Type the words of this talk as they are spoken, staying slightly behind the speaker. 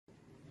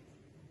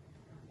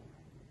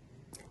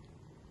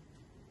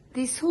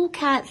This whole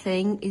cat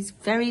thing is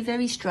very,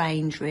 very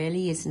strange,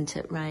 really, isn't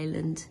it,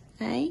 Rayland?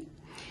 Eh?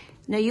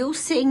 Now, you're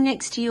sitting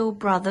next to your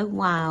brother,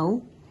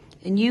 wow,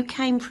 and you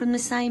came from the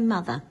same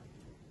mother.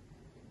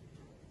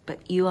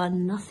 But you are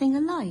nothing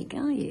alike,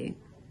 are you?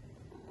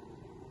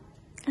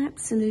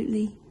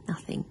 Absolutely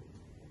nothing.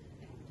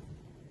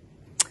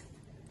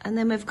 And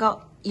then we've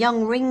got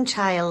young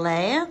Ringtail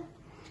there,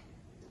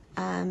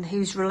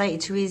 who's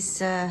related to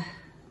his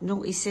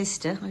naughty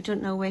sister. I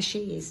don't know where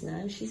she is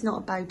now. She's not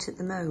about at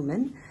the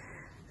moment.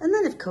 And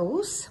then, of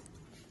course,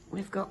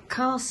 we've got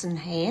Carlson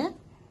here.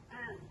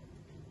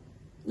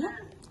 Yeah,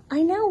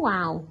 I know,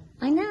 wow.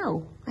 I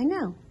know.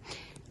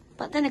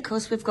 But then, of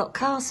course, we've got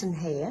Carlson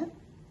here,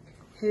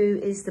 who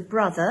is the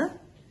brother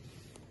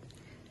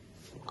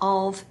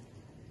of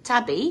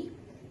Tabby.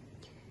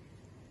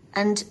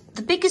 And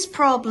the biggest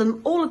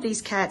problem all of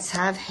these cats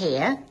have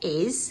here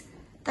is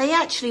they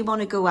actually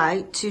want to go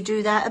out to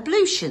do their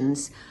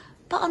ablutions.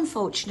 But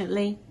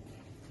unfortunately,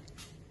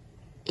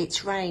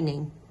 it's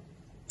raining.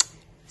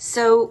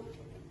 So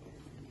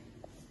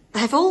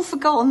they've all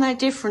forgotten their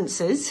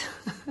differences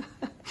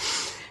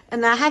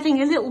and they're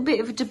having a little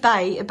bit of a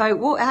debate about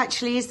what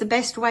actually is the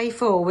best way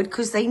forward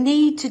because they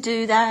need to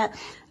do their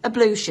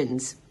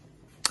ablutions.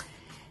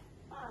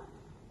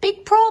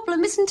 Big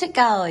problem, isn't it,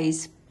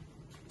 guys?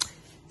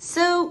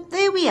 So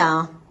there we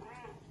are.